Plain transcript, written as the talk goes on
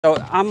So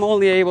I'm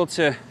only able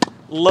to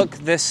look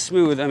this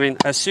smooth. I mean,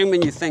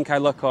 assuming you think I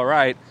look all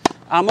right,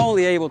 I'm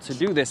only able to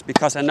do this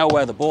because I know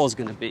where the ball's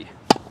going to be.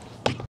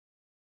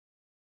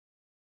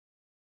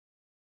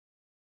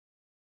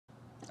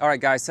 All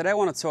right, guys, today I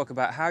want to talk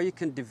about how you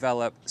can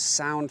develop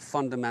sound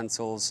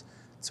fundamentals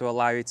to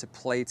allow you to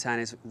play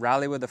tennis,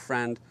 rally with a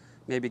friend,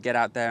 maybe get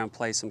out there and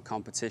play some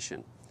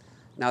competition.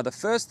 Now, the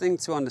first thing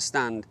to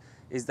understand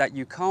is that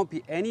you can't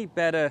be any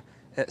better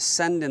at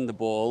sending the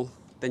ball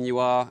than you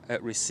are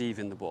at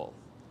receiving the ball.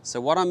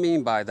 So what I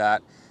mean by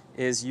that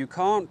is you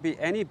can't be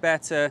any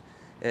better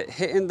at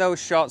hitting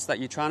those shots that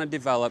you're trying to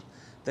develop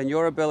than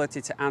your ability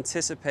to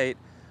anticipate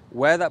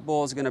where that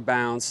ball is going to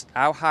bounce,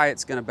 how high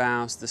it's going to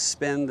bounce, the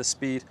spin, the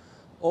speed,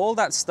 all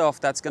that stuff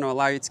that's going to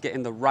allow you to get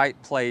in the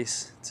right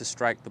place to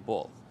strike the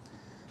ball.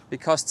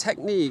 Because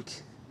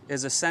technique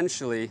is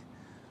essentially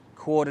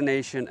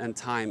coordination and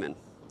timing.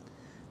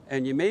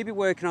 And you may be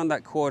working on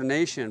that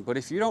coordination, but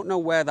if you don't know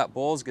where that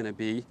ball's going to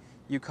be,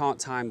 you can't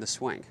time the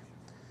swing.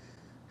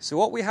 So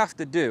what we have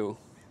to do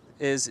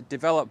is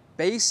develop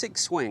basic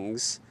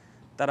swings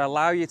that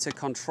allow you to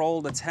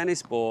control the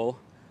tennis ball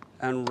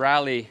and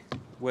rally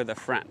with a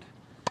friend.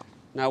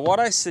 Now, what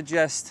I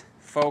suggest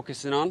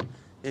focusing on,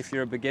 if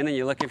you're a beginner,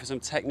 you're looking for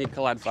some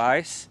technical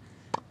advice,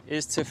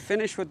 is to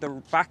finish with the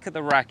back of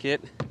the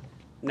racket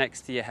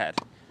next to your head.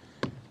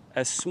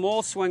 A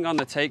small swing on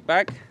the take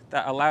back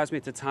that allows me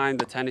to time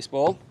the tennis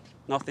ball.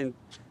 Nothing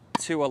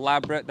too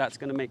elaborate that's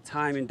going to make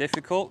timing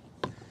difficult.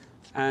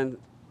 And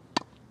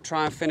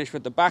try and finish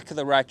with the back of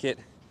the racket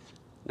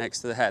next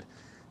to the head.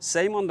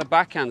 Same on the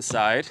backhand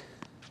side.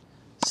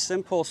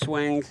 Simple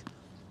swing,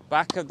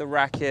 back of the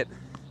racket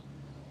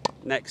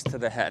next to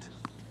the head.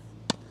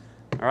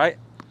 All right,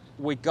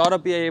 we got to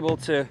be able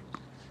to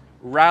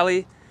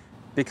rally,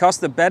 because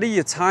the better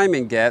your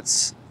timing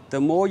gets, the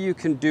more you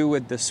can do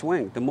with the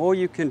swing, the more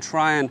you can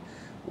try and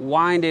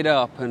wind it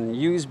up and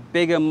use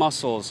bigger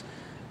muscles,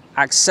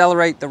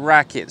 accelerate the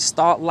racket,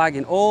 start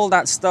lagging. All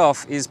that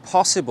stuff is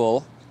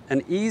possible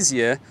and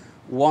easier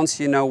once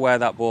you know where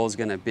that ball is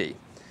going to be.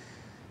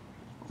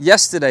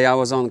 Yesterday I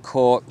was on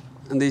court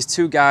and these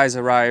two guys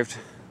arrived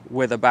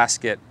with a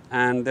basket,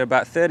 and they're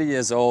about 30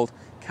 years old,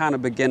 kind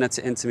of beginner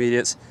to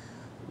intermediates.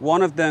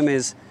 One of them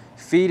is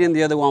feeding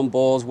the other one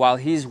balls while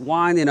he's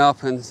winding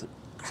up and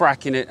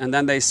cracking it, and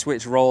then they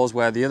switch roles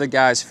where the other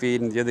guy's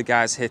feeding, the other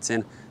guy's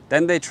hitting.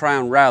 Then they try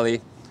and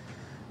rally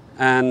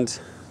and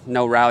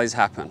no rallies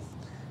happen.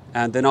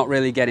 And they're not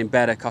really getting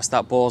better because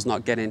that ball's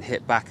not getting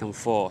hit back and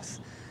forth.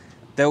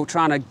 They're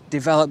trying to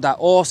develop that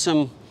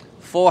awesome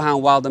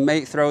forehand while the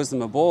mate throws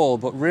them a ball,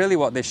 but really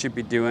what they should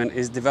be doing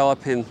is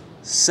developing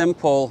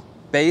simple,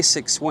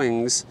 basic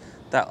swings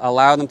that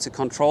allow them to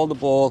control the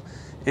ball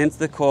into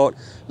the court,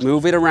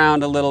 move it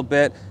around a little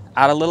bit,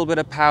 add a little bit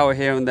of power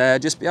here and there,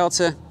 just be able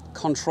to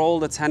control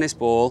the tennis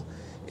ball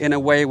in a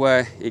way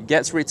where it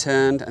gets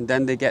returned, and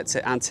then they get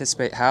to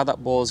anticipate how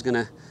that ball is going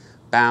to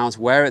bounce,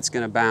 where it's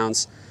going to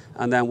bounce.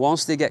 And then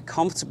once they get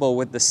comfortable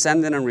with the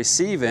sending and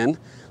receiving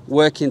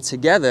working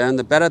together, and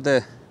the better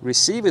the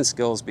receiving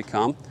skills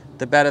become,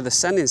 the better the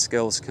sending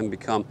skills can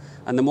become.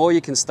 And the more you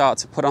can start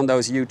to put on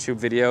those YouTube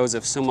videos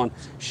of someone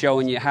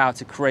showing you how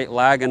to create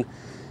lag and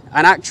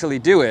actually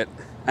do it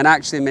and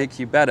actually make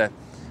you better.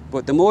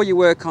 But the more you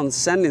work on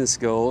sending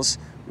skills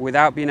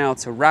without being able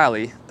to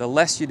rally, the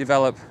less you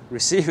develop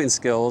receiving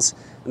skills,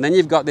 and then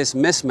you've got this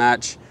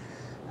mismatch,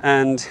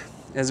 and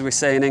as we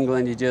say in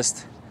England, you're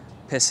just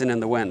pissing in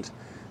the wind.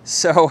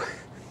 So,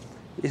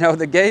 you know,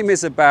 the game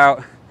is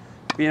about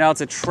being able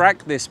to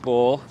track this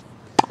ball.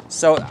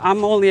 So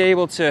I'm only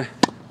able to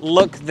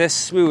look this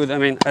smooth. I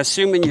mean,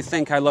 assuming you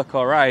think I look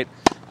all right,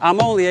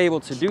 I'm only able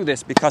to do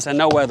this because I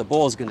know where the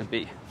ball's going to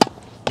be,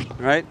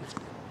 right?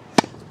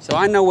 So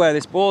I know where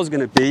this ball's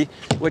going to be,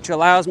 which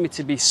allows me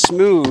to be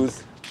smooth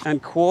and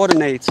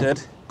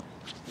coordinated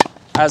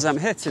as I'm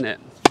hitting it.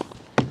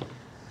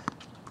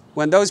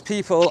 When those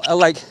people are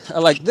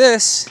like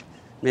this,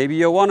 maybe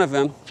you're one of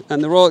them,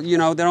 and they're all, you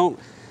know, they don't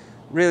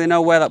really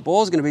know where that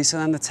ball's going to be, so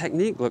then the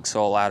technique looks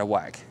all out of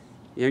whack.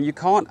 You know, you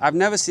can't, I've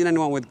never seen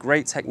anyone with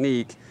great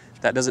technique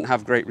that doesn't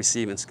have great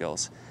receiving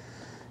skills.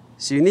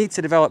 So you need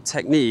to develop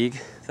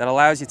technique that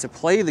allows you to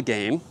play the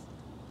game,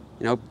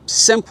 you know,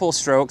 simple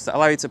strokes that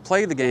allow you to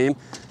play the game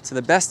to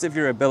the best of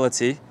your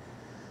ability.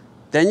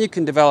 Then you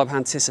can develop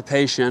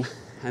anticipation,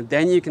 and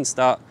then you can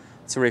start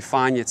to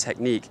refine your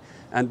technique.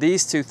 And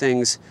these two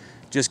things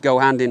just go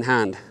hand in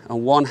hand,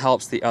 and one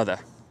helps the other.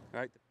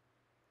 Right?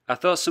 I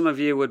thought some of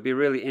you would be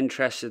really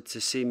interested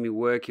to see me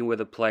working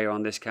with a player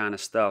on this kind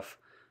of stuff.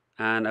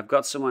 And I've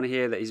got someone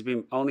here that he's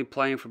been only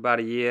playing for about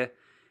a year.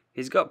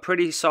 He's got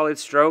pretty solid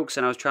strokes,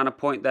 and I was trying to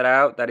point that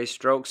out, that his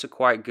strokes are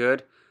quite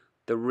good.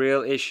 The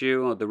real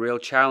issue, or the real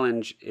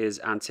challenge, is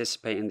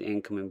anticipating the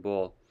incoming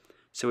ball.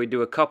 So we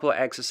do a couple of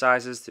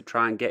exercises to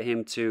try and get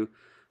him to,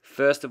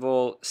 first of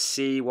all,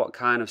 see what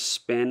kind of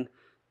spin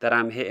that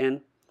I'm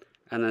hitting,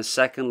 and then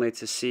secondly,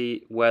 to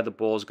see where the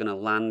ball's going to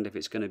land, if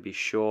it's going to be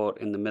short,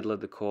 in the middle of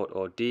the court,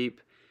 or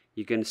deep.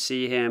 You can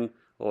see him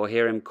or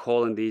hear him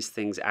calling these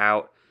things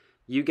out.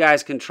 You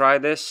guys can try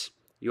this.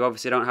 You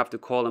obviously don't have to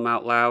call them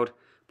out loud,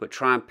 but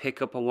try and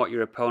pick up on what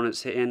your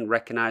opponent's hitting,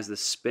 recognize the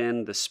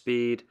spin, the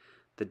speed,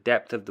 the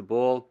depth of the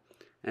ball,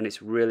 and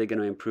it's really going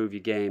to improve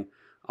your game.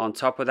 On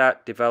top of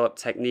that, develop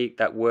technique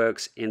that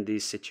works in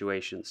these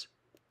situations.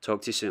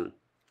 Talk to you soon.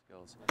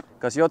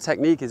 Because your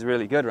technique is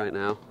really good right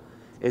now.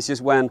 It's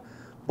just when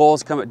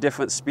balls come at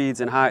different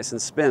speeds and heights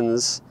and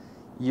spins,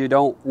 you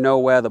don't know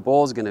where the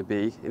ball's going to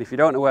be. And if you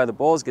don't know where the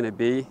ball's going to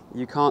be,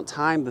 you can't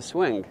time the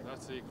swing.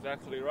 That's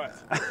exactly right.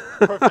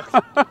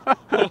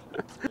 Perfect.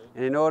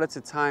 And in order to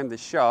time the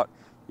shot,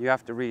 you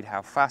have to read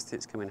how fast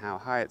it's coming, how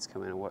high it's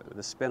coming, and what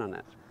the spin on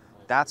it.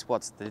 That's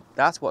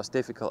what's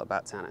difficult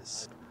about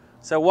tennis.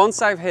 So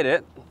once I've hit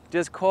it,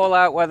 just call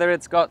out whether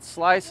it's got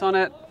slice on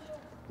it,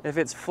 if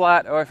it's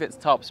flat, or if it's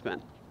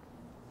topspin.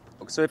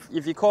 So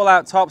if you call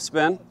out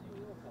topspin,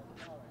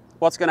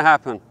 what's going to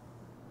happen?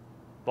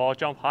 Ball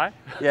jump high?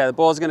 Yeah, the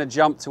ball's going to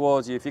jump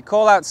towards you. If you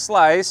call out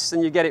slice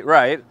and you get it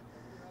right,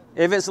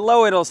 if it's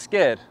low, it'll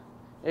skid.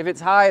 If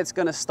it's high, it's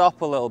going to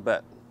stop a little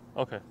bit.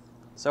 Okay.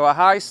 So a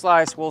high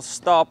slice will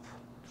stop.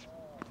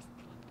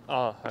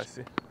 Oh, I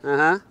see.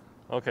 Uh-huh.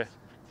 Okay.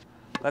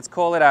 Let's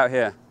call it out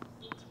here.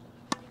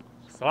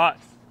 Slice.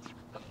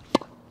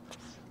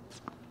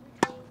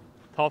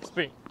 Top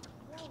spin.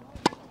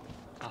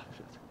 Ah,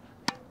 shit.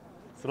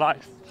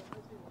 Slice.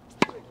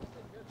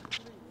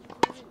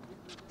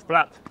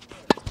 Flat.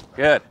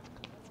 Good.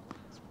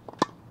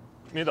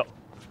 Middle.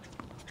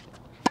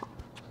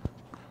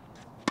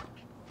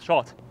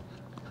 Short.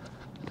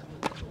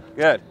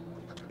 Good.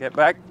 Get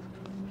back.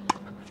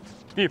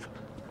 Deep.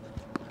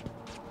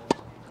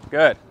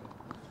 Good.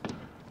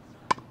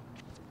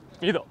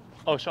 Middle.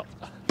 Oh, short.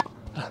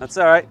 That's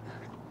all right.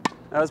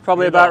 That was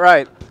probably Middle. about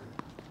right.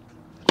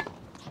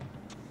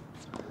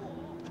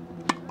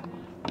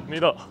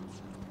 Middle.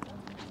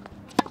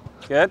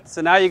 Good.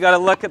 So now you got to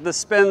look at the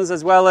spins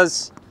as well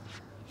as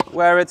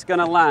where it's going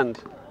to land.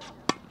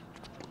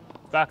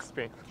 Back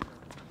spin.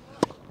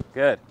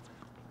 Good.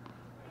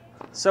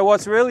 So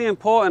what's really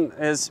important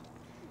is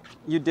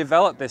you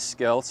develop this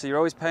skill, so you're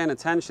always paying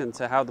attention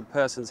to how the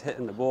person's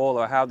hitting the ball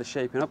or how they're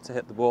shaping up to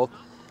hit the ball.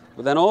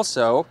 But then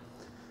also,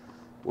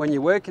 when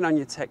you're working on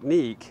your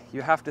technique,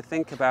 you have to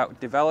think about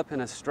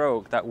developing a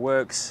stroke that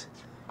works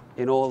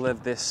in all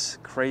of this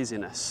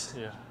craziness.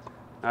 Yeah.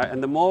 Right?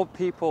 And the more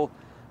people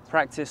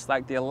practice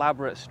like the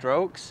elaborate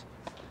strokes,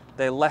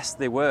 the less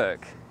they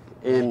work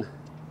in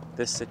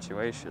this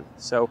situation.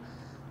 So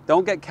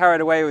don't get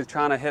carried away with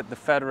trying to hit the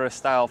Federer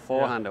style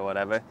forehand or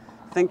whatever.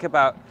 Think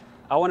about,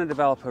 I want to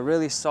develop a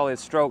really solid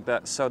stroke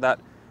so that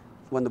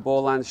when the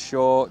ball lands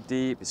short,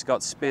 deep, it's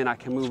got spin, I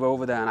can move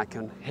over there and I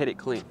can hit it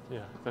clean.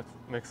 Yeah, that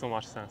makes so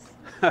much sense.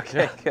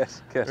 Okay, good,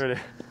 good. Really.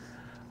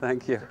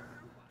 Thank you.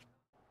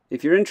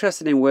 If you're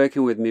interested in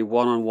working with me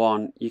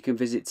one-on-one, you can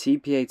visit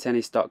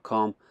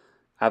tpatennis.com.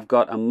 I've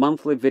got a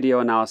monthly video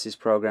analysis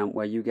program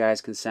where you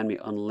guys can send me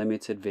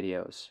unlimited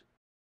videos.